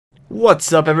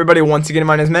What's up, everybody? Once again,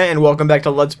 my name is Matt, and welcome back to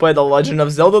Let's Play The Legend of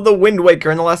Zelda: The Wind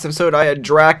Waker. In the last episode, I had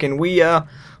Drac, and we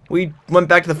went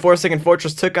back to the Forsaken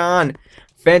Fortress, took on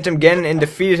Phantom Ganon, and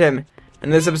defeated him. In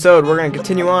this episode, we're going to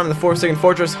continue on in the Forsaken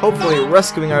Fortress, hopefully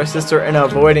rescuing our sister and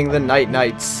avoiding the Night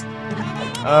Knights.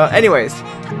 Anyways,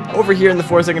 over here in the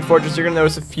Forsaken Fortress, you're going to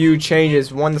notice a few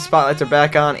changes. One, the spotlights are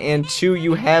back on, and two,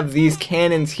 you have these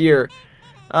cannons here.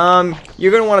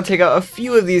 You're going to want to take out a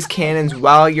few of these cannons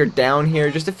while you're down here.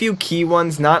 Just a few key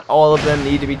ones. Not all of them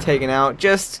need to be taken out.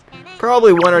 Just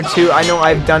probably one or two. I know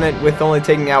I've done it with only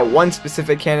taking out one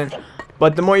specific cannon.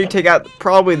 But the more you take out,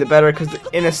 probably the better. Because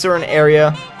in a certain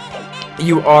area,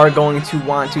 you are going to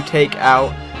want to take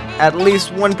out at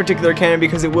least one particular cannon.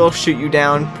 Because it will shoot you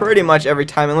down pretty much every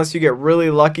time. Unless you get really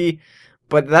lucky.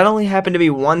 But that only happened to me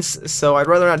once. So I'd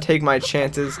rather not take my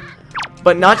chances.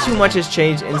 But not too much has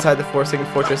changed inside the Forsaken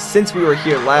Fortress since we were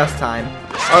here last time,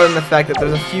 other than the fact that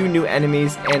there's a few new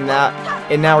enemies, and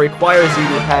that it now requires you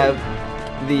to have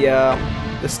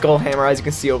the skull hammer, as you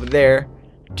can see over there,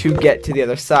 to get to the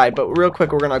other side. But real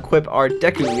quick, we're going to equip our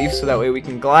Deku Leaf so that way we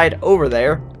can glide over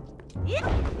there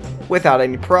without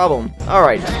any problem.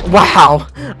 Alright, wow,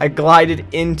 I glided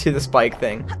into the spike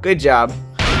thing. Good job.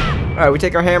 Alright, we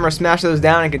take our hammer, smash those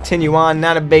down, and continue on.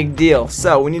 Not a big deal.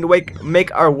 So, we need to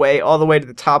make our way all the way to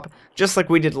the top, just like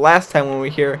we did last time when we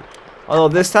were here.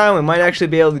 Although this time, we might actually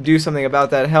be able to do something about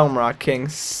that Helm Rock King.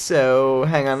 So,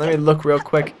 hang on, let me look real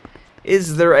quick.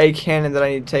 Is there a cannon that I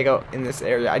need to take out in this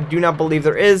area? I do not believe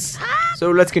there is.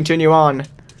 So, let's continue on.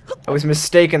 I was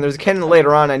mistaken. There's a cannon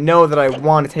later on I know that I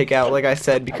want to take out, like I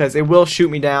said, because it will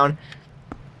shoot me down.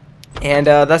 And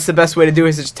that's the best way to do it,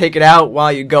 is just take it out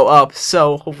while you go up.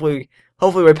 So hopefully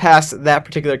we're past that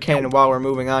particular cannon while we're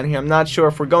moving on here. I'm not sure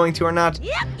if we're going to or not,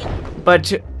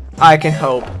 but I can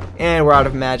hope. And we're out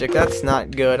of magic. That's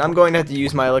not good. I'm going to have to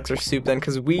use my elixir soup then,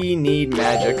 because we need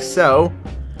magic. So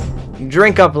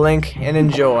drink up, Link, and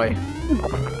enjoy.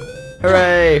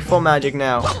 Hooray! Full magic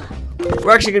now.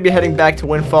 We're actually going to be heading back to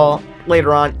Windfall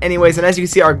later on. Anyways, and as you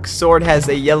can see, our sword has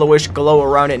a yellowish glow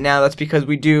around it now. That's because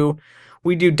we do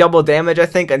double damage, I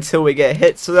think, until we get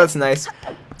hit, so that's nice.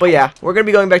 But yeah, we're going to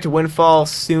be going back to Windfall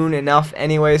soon enough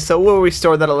anyway, so we'll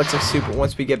restore that elixir soup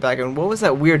once we get back. And what was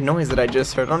that weird noise that I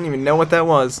just heard? I don't even know what that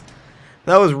was.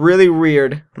 That was really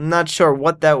weird. I'm not sure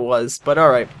what that was, but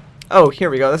alright. Oh, here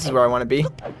we go. This is where I want to be.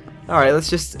 Alright, let's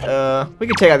just, we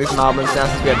can take out these moblins now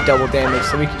since we have double damage,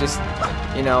 so we can just,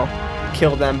 you know,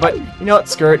 kill them. But you know what,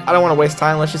 screw it, I don't want to waste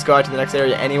time. Let's just go out to the next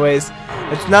area anyways.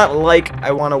 It's not like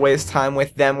I want to waste time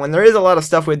with them when there is a lot of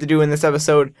stuff we have to do in this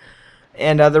episode,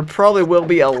 and there probably will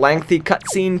be a lengthy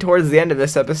cutscene towards the end of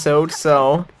this episode,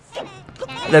 so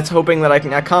that's hoping that I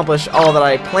can accomplish all that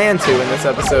I plan to in this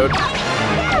episode.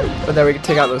 But then we can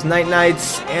take out those Night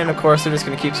Knights, and of course they're just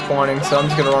going to keep spawning, so I'm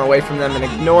just going to run away from them and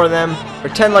ignore them,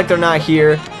 pretend like they're not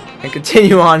here, and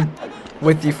continue on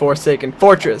with the Forsaken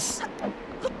Fortress.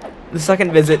 The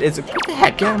second visit is... What the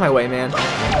heck? Get out of my way, man.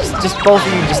 Just both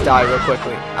of you just die real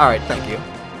quickly. Alright, thank you.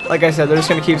 Like I said, they're just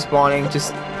going to keep spawning.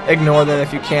 Just ignore them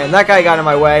if you can. That guy got in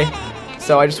my way,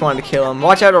 so I just wanted to kill him.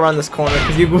 Watch out around this corner,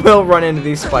 because you will run into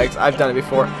these spikes. I've done it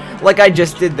before. Like I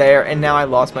just did there, and now I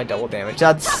lost my double damage.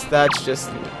 That's just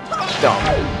dumb.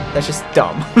 That's just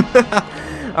dumb.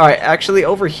 Alright, actually,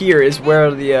 over here is where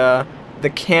the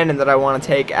cannon that I want to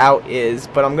take out is.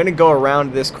 But I'm going to go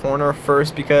around this corner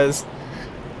first, because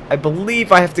I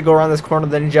believe I have to go around this corner,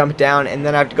 then jump down, and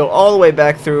then I have to go all the way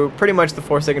back through pretty much the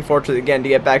Forsaken Fortress again to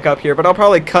get back up here. But I'll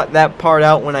probably cut that part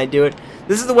out when I do it.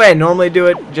 This is the way I normally do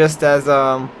it, just as,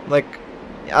 like,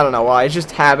 I don't know why. It's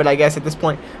just habit, I guess, at this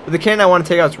point. But the cannon I want to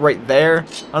take out is right there.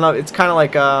 I don't know, it's kind of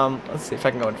like, let's see if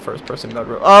I can go into first person mode.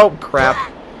 Oh,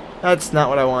 crap. That's not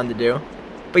what I wanted to do.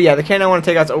 But yeah, the cannon I want to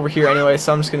take out is over here anyway,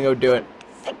 so I'm just going to go do it.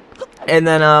 And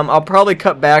then, I'll probably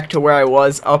cut back to where I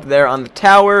was up there on the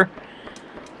tower.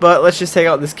 But let's just take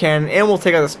out this cannon, and we'll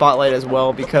take out the spotlight as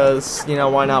well, because, you know,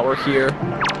 why not? We're here.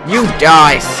 You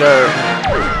die, sir!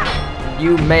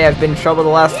 You may have been in trouble the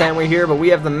last time we were here, but we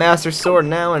have the Master Sword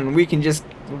now, and we can just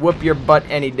whoop your butt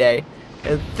any day.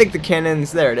 I think the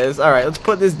cannon's... There it is. Alright, let's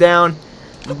put this down,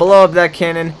 blow up that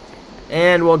cannon,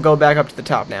 and we'll go back up to the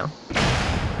top now.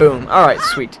 Boom. Alright,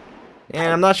 sweet.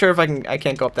 And I'm not sure if I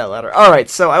can't go up that ladder. Alright,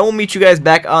 so I will meet you guys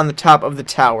back on the top of the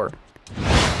tower.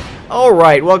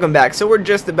 Alright, welcome back. So we're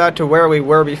just about to where we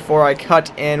were before I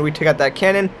cut and we took out that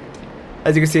cannon.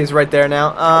 As you can see, it's right there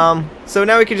now. So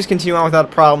now we can just continue on without a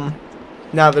problem.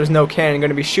 Now there's no cannon going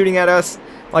to be shooting at us.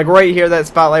 Like right here, that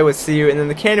spotlight would see you, and then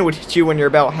the cannon would hit you when you're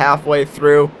about halfway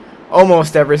through.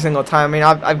 Almost every single time. I mean,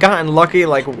 I've gotten lucky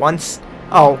like once.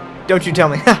 Oh, don't you tell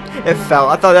me. It fell.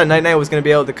 I thought that Night Knight was going to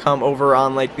be able to come over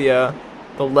on like the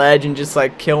the ledge and just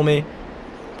like kill me.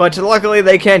 But luckily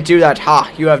they can't do that.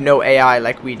 Ha, you have no AI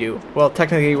like we do. Well,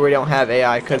 technically we don't have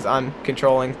AI because I'm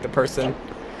controlling the person.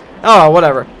 Oh,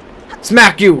 whatever.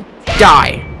 Smack you!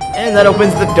 Die! And that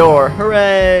opens the door.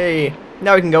 Hooray!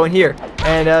 Now we can go in here.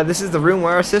 And this is the room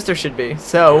where our sister should be.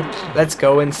 So, let's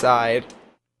go inside.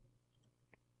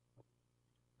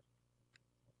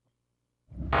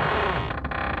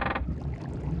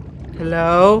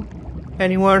 Hello?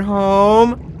 Anyone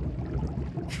home?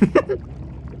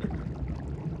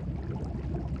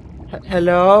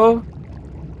 Hello?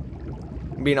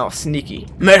 I'm being all sneaky.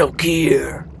 Metal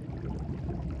Gear!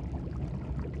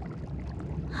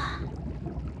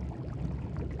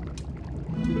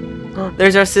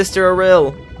 There's our sister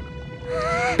Aril.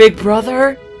 Big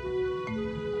brother?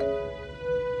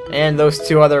 And those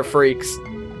two other freaks.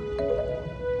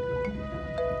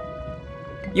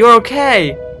 You're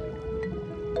okay!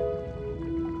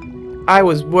 I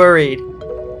was worried.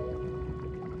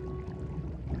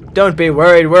 Don't be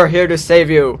worried, we're here to save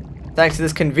you. Thanks to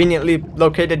this conveniently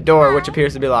located door, which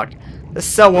appears to be locked. The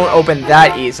cell won't open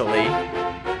that easily.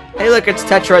 Hey look, it's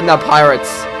Tetra and the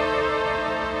pirates.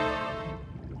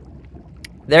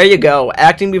 There you go,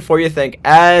 acting before you think,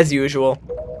 as usual.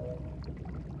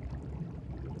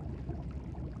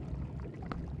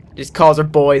 Just calls her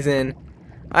boys in.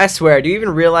 I swear, do you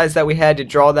even realize that we had to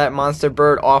draw that monster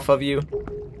bird off of you?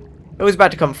 It was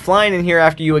about to come flying in here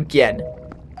after you again.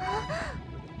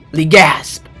 Lee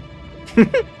gasp!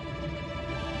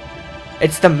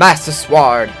 It's the Master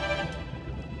Sword!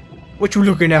 What you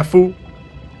looking at, fool?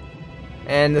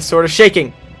 And the sword is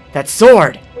shaking. That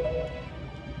sword!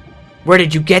 Where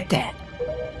did you get that?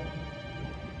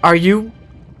 Are you...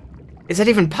 Is that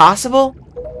even possible?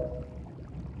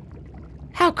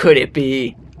 How could it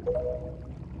be?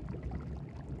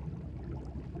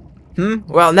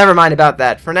 Well, never mind about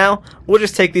that. For now, we'll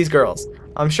just take these girls.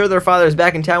 I'm sure their father is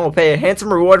back in town will pay a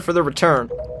handsome reward for their return.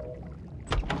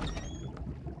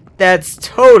 That's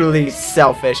totally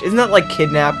selfish. Isn't that like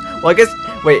kidnap? Well, I guess...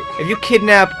 Wait, if you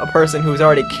kidnap a person who's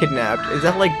already kidnapped, is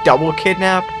that like double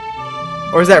kidnap?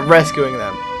 Or is that rescuing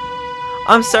them?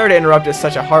 I'm sorry to interrupt at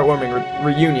such a heartwarming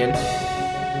reunion.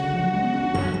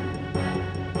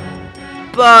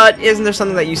 But isn't there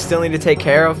something that you still need to take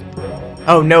care of?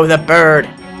 Oh no, the bird!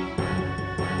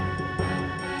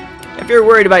 If you're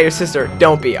worried about your sister,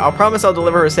 don't be. I'll promise I'll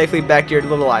deliver her safely back to your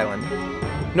little island.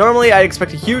 Normally, I'd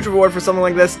expect a huge reward for something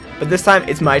like this, but this time,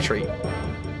 it's my treat.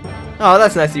 Oh,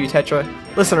 that's nice of you, Tetra.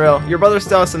 Listen, Real, your brother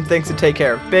still has some things to take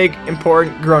care of. Big,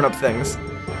 important, grown-up things.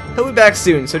 He'll be back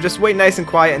soon, so just wait nice and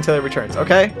quiet until he returns,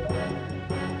 okay?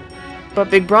 But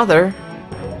big brother...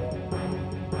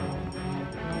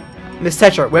 Miss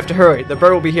Tetra, we have to hurry. The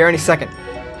bird will be here any second.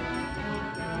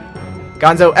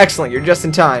 Gonzo, excellent. You're just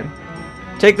in time.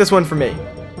 Take this one from me.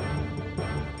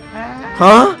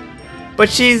 Huh? But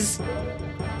she's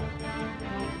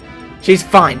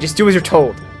fine. Just do as you're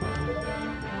told.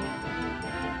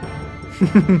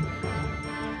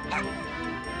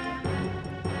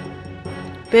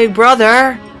 Big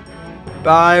brother.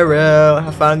 Bye, Real.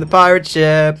 I found the pirate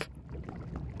ship.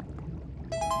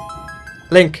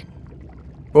 Link.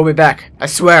 We'll be back. I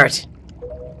swear it.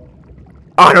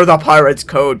 Honor the pirate's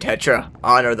code, Tetra.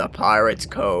 Honor the pirate's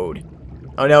code.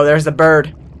 Oh no, there's the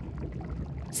bird.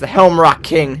 It's the Helm Rock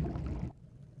King.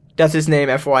 That's his name,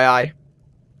 FYI.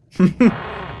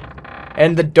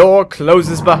 And the door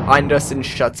closes behind us and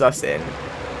shuts us in.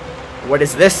 What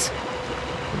is this?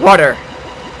 Water.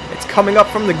 It's coming up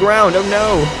from the ground. Oh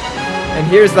no. And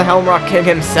here's the Helm Rock King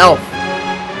himself.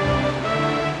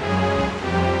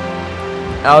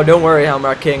 Oh, don't worry, Helm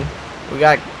Rock King. We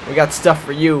got stuff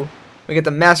for you. We get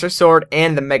the Master Sword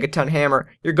and the Megaton Hammer.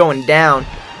 You're going down.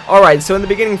 Alright, so in the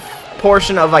beginning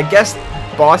portion of, I guess,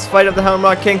 boss fight of the Helm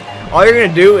Rock King, all you're going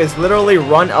to do is literally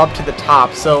run up to the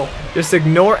top. So just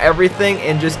ignore everything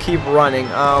and just keep running.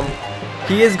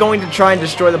 He is going to try and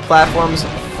destroy the platforms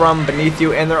from beneath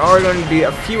you, and there are going to be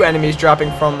a few enemies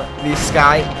dropping from the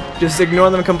sky. Just ignore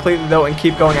them completely, though, and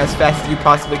keep going as fast as you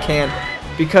possibly can.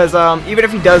 Because even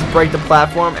if he does break the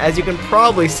platform, as you can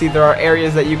probably see, there are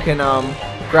areas that you can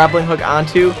grappling hook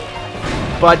onto.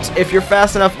 But if you're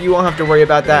fast enough, you won't have to worry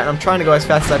about that. And I'm trying to go as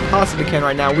fast as I possibly can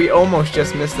right now. We almost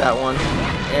just missed that one,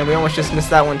 and we almost just missed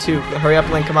that one too. But hurry up,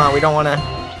 Link! Come on, we don't want to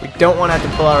have to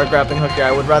pull out our grappling hook here.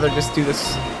 I would rather just do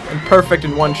this perfect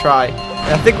in one try.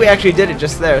 And I think we actually did it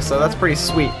just there, so that's pretty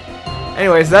sweet.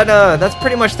 Anyways, that's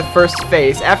pretty much the first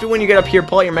phase. After when you get up here,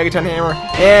 pull out your Megaton Hammer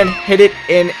and hit it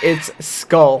in its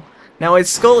skull. Now,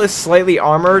 its skull is slightly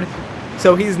armored,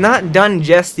 so he's not done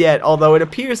just yet, although it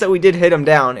appears that we did hit him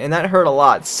down, and that hurt a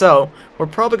lot. So, we're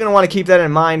probably going to want to keep that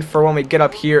in mind for when we get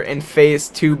up here and phase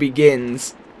 2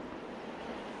 begins.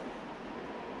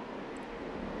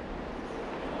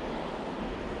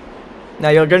 Now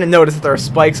you're going to notice that there are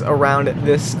spikes around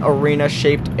this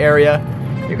arena-shaped area.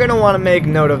 You're going to want to make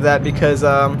note of that because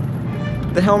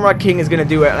the Helmrock King is going to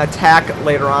do an attack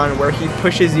later on where he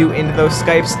pushes you into those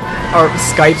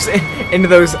into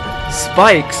those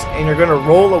spikes, and you're going to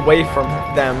roll away from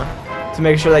them to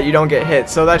make sure that you don't get hit.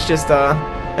 So that's just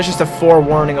a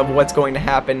forewarning of what's going to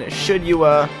happen should you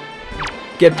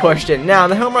get pushed in. Now,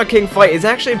 the Helmrock King fight is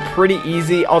actually pretty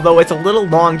easy, although it's a little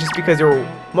long just because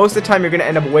most of the time you're going to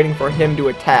end up waiting for him to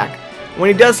attack.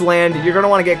 When he does land, you're going to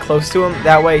want to get close to him.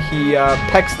 That way he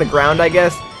pecks the ground, I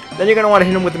guess. Then you're going to want to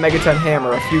hit him with the Megaton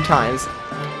Hammer a few times.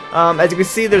 As you can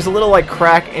see, there's a little like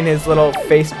crack in his little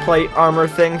faceplate armor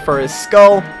thing for his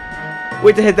skull.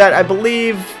 Wait to hit that, I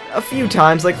believe, a few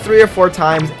times, like 3 or 4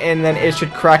 times, and then it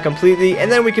should crack completely,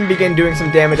 and then we can begin doing some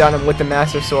damage on him with the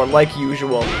Master Sword like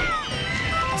usual.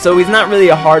 So he's not really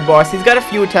a hard boss. He's got a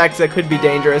few attacks that could be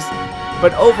dangerous,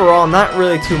 but overall not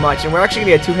really too much. And we're actually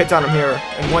going to get 2 hits on him here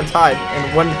in one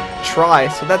try,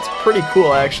 so that's pretty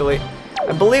cool actually.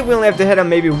 I believe we only have to hit him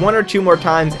maybe 1 or 2 more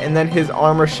times, and then his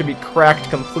armor should be cracked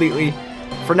completely.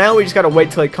 For now, we just got to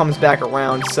wait till he comes back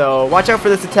around. So watch out for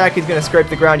this attack. He's going to scrape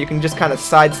the ground. You can just kind of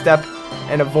sidestep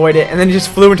and avoid it, and then he just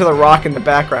flew into the rock in the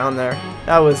background there.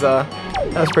 That was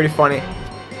pretty funny.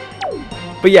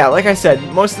 But yeah, like I said,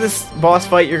 most of this boss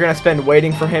fight you're going to spend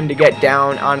waiting for him to get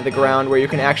down onto the ground where you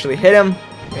can actually hit him.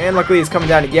 And luckily he's coming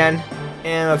down again.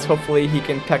 And let's hopefully he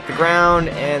can peck the ground.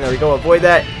 And there we go, avoid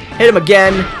that. Hit him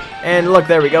again. And look,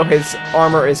 there we go, his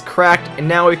armor is cracked. And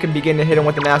now we can begin to hit him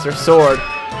with the Master Sword.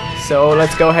 So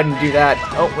let's go ahead and do that.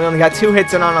 Oh, we only got 2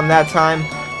 hits in on him that time.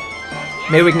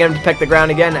 Maybe we can get him to peck the ground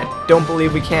again. I don't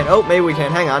believe we can. Oh, maybe we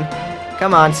can. Hang on.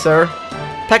 Come on, sir.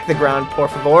 Peck the ground, por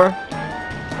favor.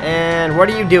 And what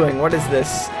are you doing? What is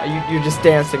this? You're just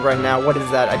dancing right now. What is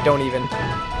that? I don't even...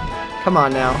 Come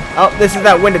on now. Oh, this is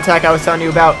that wind attack I was telling you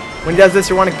about. When he does this,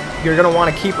 you're going to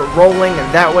want to keep it rolling,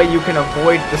 and that way you can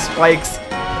avoid the spikes.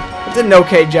 It's an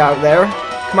okay job there.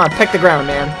 Come on, peck the ground,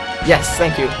 man. Yes,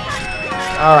 thank you.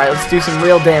 Alright, let's do some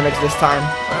real damage this time.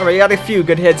 Alright, you got a few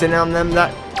good hits in on them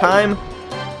that time.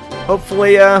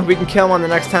 Hopefully, we can kill him on the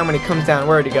next time when he comes down.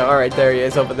 Where'd he go? Alright, there he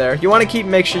is over there. You want to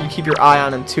make sure you keep your eye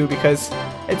on him, too, because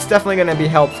it's definitely going to be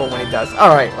helpful when he does.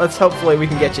 Alright, hopefully we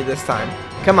can get you this time.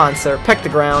 Come on, sir. Peck the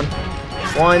ground.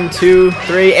 1, 2,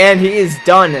 3, and he is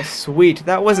done. Sweet.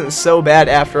 That wasn't so bad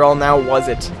after all, now was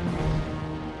it?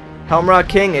 Helmrock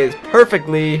King is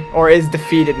is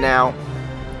defeated now.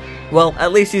 Well,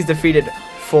 at least he's defeated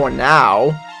for now.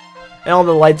 And all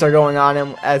the lights are going on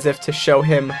him as if to show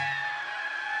him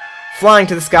flying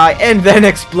to the sky and then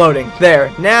exploding.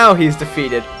 There, now he's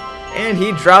defeated. And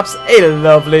he drops a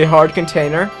lovely heart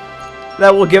container.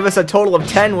 That will give us a total of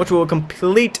 10, which will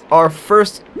complete our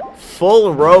first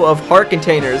full row of heart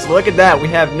containers. Look at that, we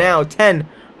have now 10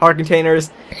 heart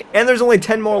containers. And there's only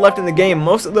 10 more left in the game.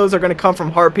 Most of those are going to come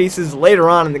from heart pieces later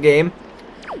on in the game.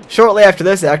 Shortly after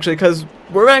this, actually, because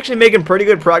we're actually making pretty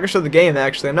good progress with the game,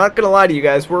 actually. I'm not going to lie to you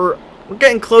guys. We're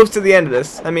getting close to the end of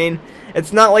this. I mean,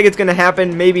 it's not like it's going to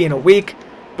happen maybe in a week,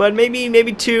 but maybe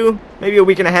a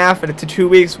week and a half, and to 2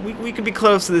 weeks, we could be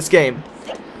close to this game.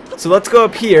 So let's go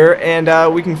up here,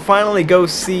 and we can finally go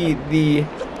see the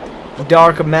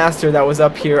Dark Master that was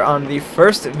up here on the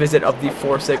first visit of the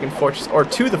Forsaken Fortress, or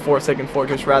to the Forsaken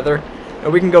Fortress, rather.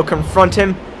 And we can go confront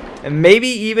him, and maybe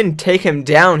even take him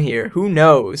down here. Who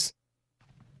knows?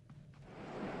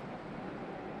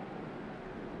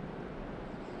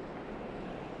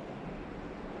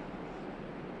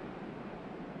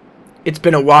 It's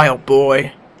been a while,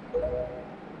 boy.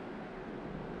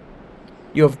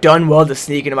 You have done well to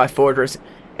sneak into my fortress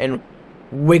and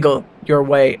wiggle your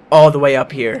way all the way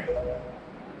up here.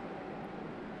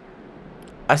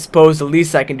 I suppose the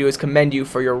least I can do is commend you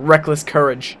for your reckless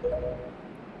courage.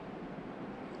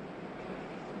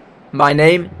 My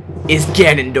name is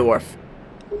Ganondorf,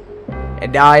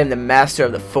 and I am the master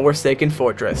of the Forsaken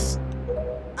Fortress.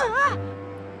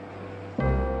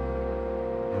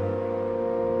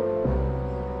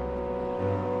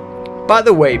 By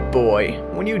the way, boy,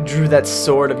 when you drew that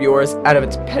sword of yours out of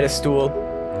its pedestal,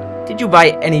 did you by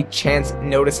any chance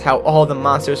notice how all the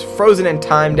monsters frozen in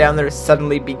time down there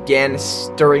suddenly began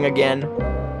stirring again?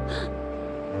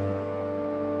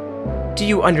 Do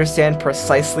you understand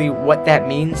precisely what that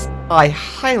means? I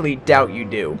highly doubt you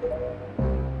do.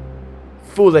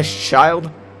 Foolish child,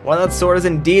 while that sword is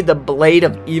indeed the blade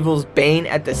of evil's bane,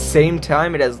 at the same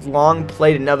time it has long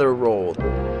played another role.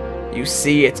 You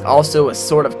see, it's also a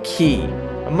sort of key,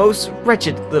 a most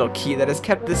wretched little key that has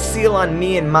kept the seal on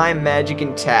me and my magic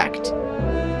intact.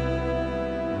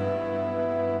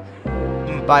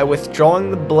 By withdrawing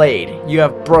the blade, you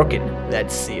have broken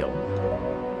that seal.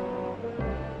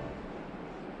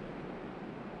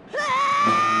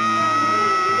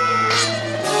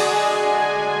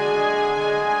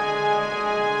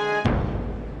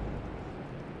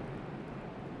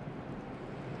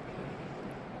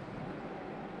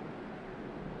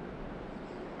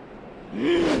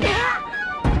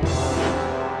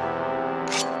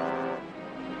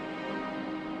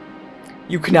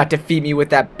 You cannot defeat me with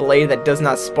that blade that does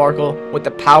not sparkle, with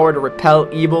the power to repel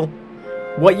evil.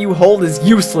 What you hold is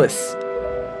useless.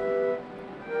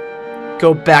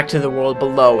 Go back to the world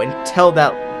below and tell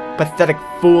that pathetic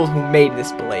fool who made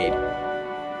this blade.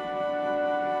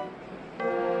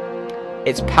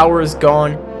 Its power is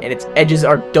gone, and its edges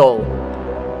are dull.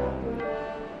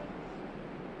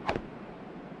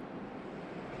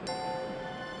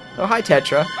 Oh, hi,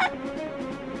 Tetra.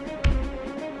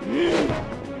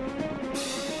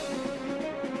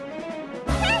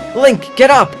 Link, get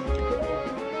up!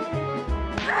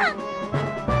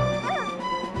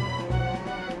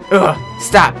 Ugh,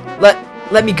 stop!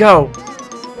 Let me go!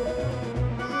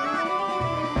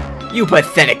 You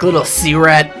pathetic little sea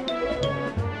rat!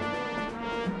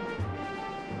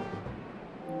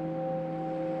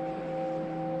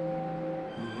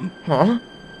 Huh?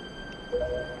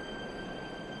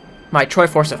 My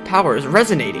Triforce of Power is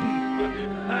resonating.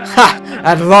 Ha!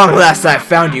 At long last I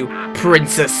found you,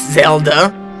 Princess Zelda!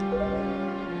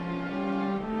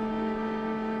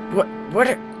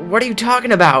 What are you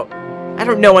talking about? I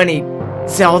don't know any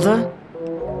Zelda.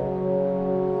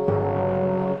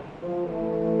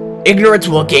 Ignorance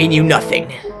will gain you nothing.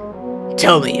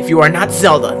 Tell me, if you are not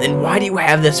Zelda, then why do you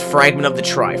have this fragment of the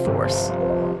Triforce?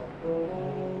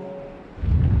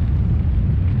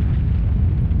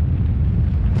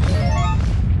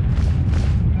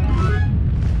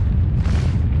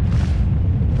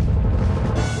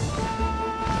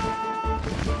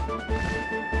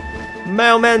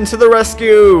 Mailman to the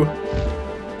rescue!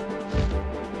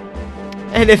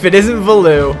 And if it isn't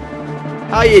Valoo,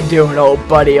 how you doing, old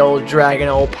buddy, old dragon,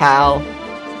 old pal?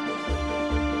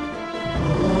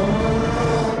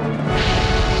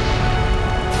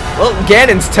 Well,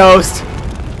 Ganon's toast.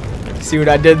 See what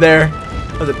I did there?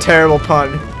 That was a terrible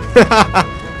pun.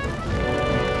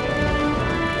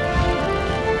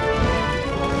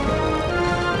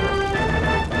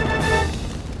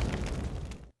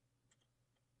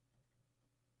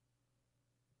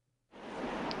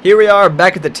 Here we are,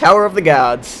 back at the Tower of the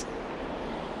Gods.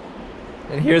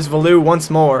 And here's Valoo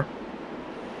once more.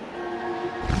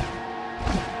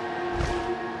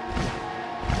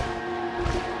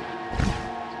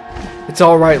 It's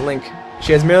alright, Link.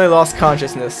 She has merely lost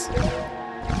consciousness.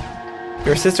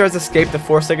 Your sister has escaped the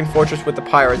Forsaken Fortress with the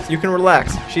pirates. You can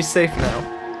relax. She's safe now.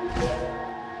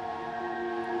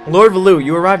 Lord Valoo,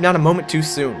 you arrived not a moment too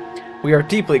soon. We are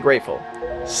deeply grateful.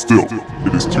 Still,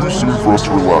 it is too soon for us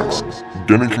to relax.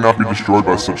 Ganon cannot be destroyed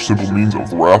by such simple means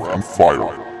of wrath and fire.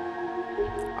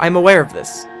 I am aware of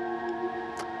this.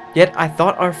 Yet I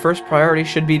thought our first priority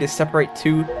should be to separate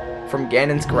two from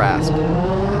Ganon's grasp.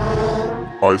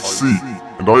 I see,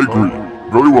 and I agree.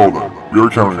 Very well then, we are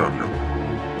counting on you.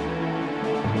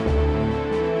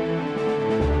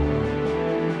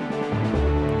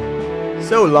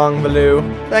 So long, Valoo.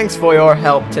 Thanks for your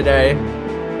help today.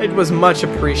 It was much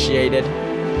appreciated.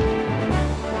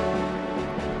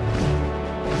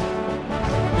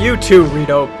 You too,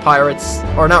 Rito Pirates.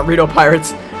 Or not Rito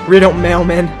Pirates, Rito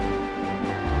Mailmen.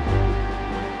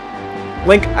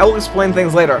 Link, I will explain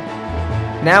things later.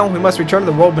 Now, we must return to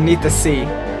the world beneath the sea.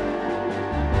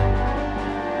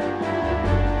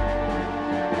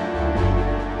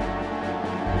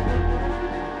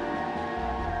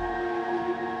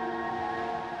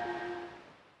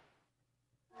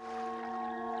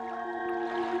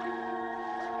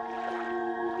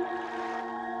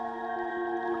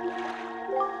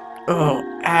 Oh,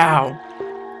 ow.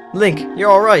 Link,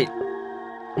 you're alright.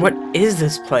 What is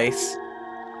this place?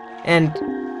 And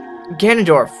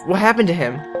Ganondorf, what happened to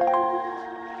him?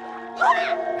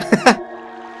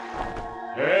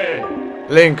 Hey!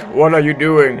 Link, what are you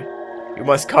doing? You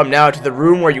must come now to the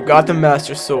room where you got the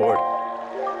Master Sword.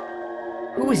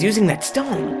 Who is using that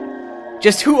stone?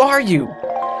 Just who are you?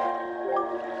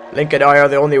 Link and I are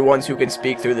the only ones who can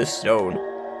speak through this stone.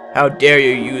 How dare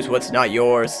you use what's not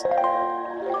yours?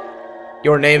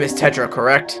 Your name is Tetra,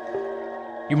 correct?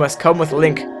 You must come with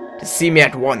Link to see me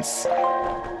at once.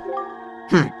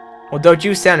 Well, don't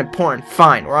you sound important?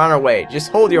 Fine, we're on our way.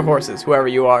 Just hold your horses, whoever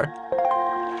you are.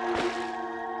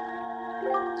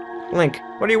 Link,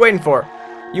 what are you waiting for?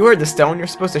 You heard the stone. You're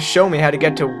supposed to show me how to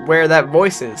get to where that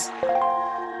voice is.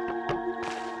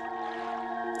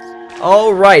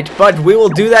 Alright, but we will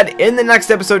do that in the next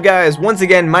episode, guys. Once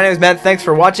again, my name is Matt. Thanks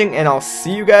for watching, and I'll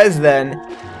see you guys then.